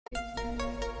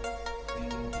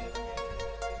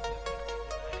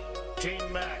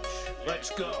Team match, let's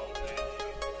go.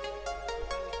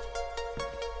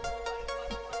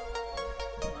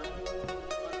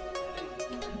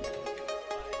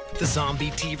 The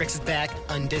zombie T-Rex is back,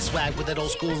 undid swag with that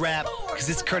old school rap. Cause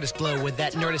it's Curtis Blow with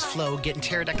that nerdist flow, getting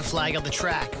pterodactyl fly on the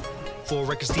track. 4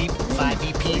 records deep, 5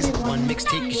 EPs, 1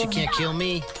 mixtape, cause you can't kill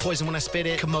me. Poison when I spit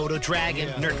it, Komodo dragon,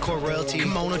 nerdcore royalty,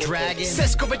 kimono dragon.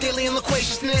 Cisco Badalian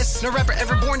loquaciousness, no rapper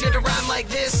ever born did a rhyme like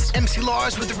this. MC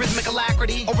Lars with the rhythmic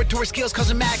alacrity, oratory skills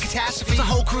causing mad catastrophe. The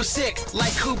whole crew sick,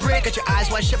 like Kubrick, got your eyes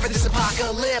wide shut for this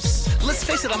apocalypse. Let's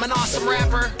face it, I'm an awesome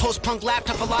rapper, post-punk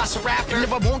laptop velociraptor.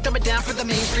 No, I won't dumb it down for the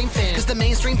mainstream fan, cause the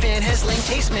mainstream fan has lame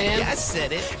taste, man. Yeah, I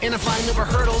said it. And I'm flying over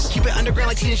hurdles, keep it underground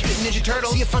like Teenage Mutant Ninja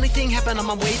Turtles. See a funny thing happen on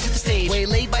my way to the stage,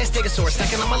 waylaid by a stegosaurus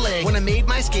stacking on my leg. When I made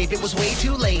my escape, it was way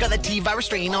too late. Got that T-virus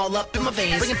strain all up in my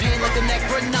veins, bringing pain like the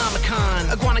Necronomicon.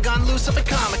 Iguanagon loose up at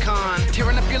Comic-Con,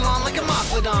 tearing up your lawn like a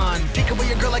Moplodon. Take away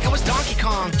your girl like I was Donkey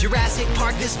Kong. Jurassic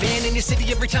Park this van in your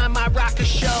city every time I rock a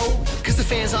show. Cause the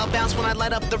fans all bounce when I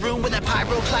light up the room with that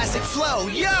pyroclastic flow.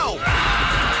 Yo!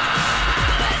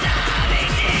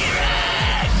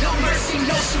 No mercy,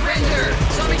 no surrender.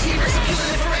 Zombie T-Rex, I'm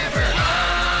killing it forever.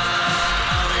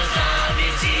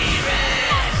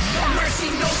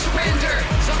 No surrender.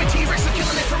 Zombie T-Rex, I'm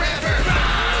killing it forever.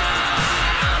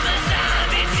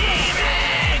 Zombie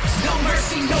T-Rex. No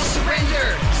mercy, no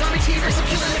surrender. Zombie T-Rex, I'm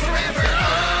killing it forever.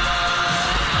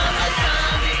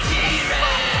 Zombie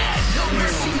T-Rex. No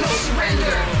mercy, no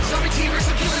surrender. Zombie T-Rex,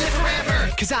 I'm killing it forever.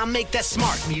 Cause I make that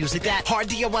smart music, that hard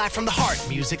DIY from the heart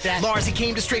music, that Larsy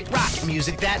came to straight rock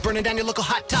music, that burning down your local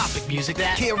hot topic music,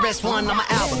 that KRS-One on my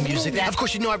album music, that of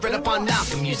course you know I've read up on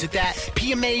Malcolm music, that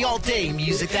PMA all day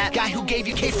music, that guy who gave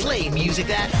you K-Flay music,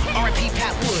 that R.I.P.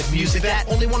 Pat Wood music, that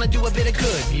only wanna do a bit of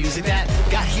good music, that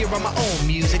got here on my own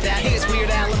music, that hey it's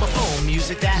Weird Al on my phone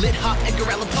music, that lit hop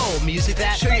Edgar Allan Poe music,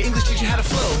 that show your English teacher how to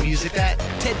flow music, that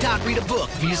TED Talk read a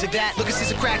book music, that look at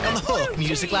Caesar Crack on the hook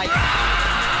music, like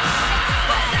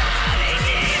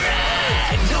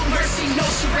no mercy, no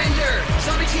surrender.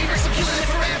 Zombie T-Rex, I'm killing it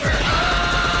forever.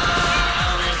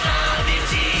 Zombie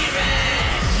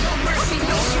T-Rex. No mercy,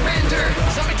 no surrender.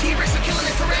 Zombie T-Rex, I'm killing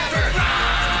it forever.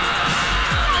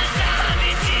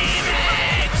 Zombie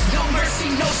T-Rex. No mercy,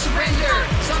 no surrender.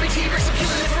 Zombie T-Rex, I'm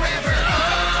killing it forever.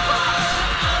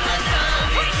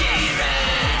 Zombie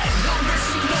T-Rex. No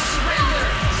mercy, no surrender.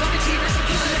 Zombie T-Rex, I'm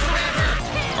killing it forever.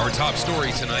 Our top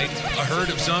story tonight, a herd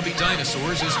of zombie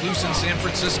dinosaurs is loose in San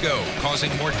Francisco,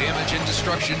 causing more damage and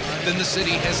destruction than the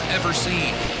city has ever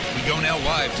seen. We go now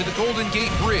live to the Golden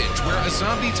Gate Bridge, where a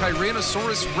zombie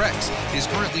Tyrannosaurus Rex is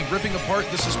currently ripping apart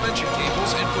the suspension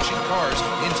cables and pushing cars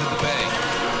into the bay.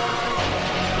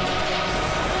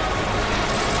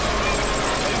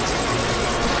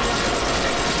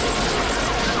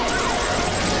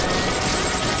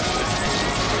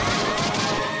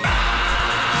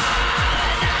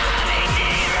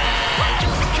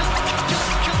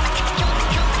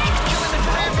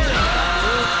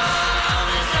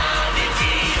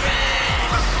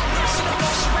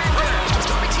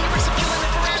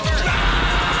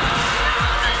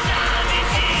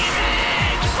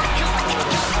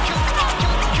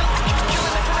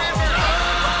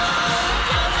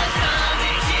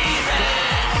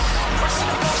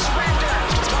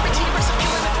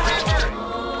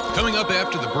 Coming up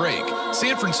after the break,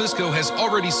 San Francisco has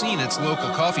already seen its local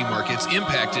coffee markets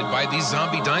impacted by these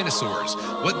zombie dinosaurs,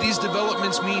 what these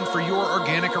developments mean for your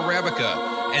organic Arabica,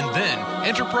 and then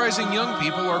enterprising young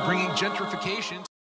people are bringing gentrification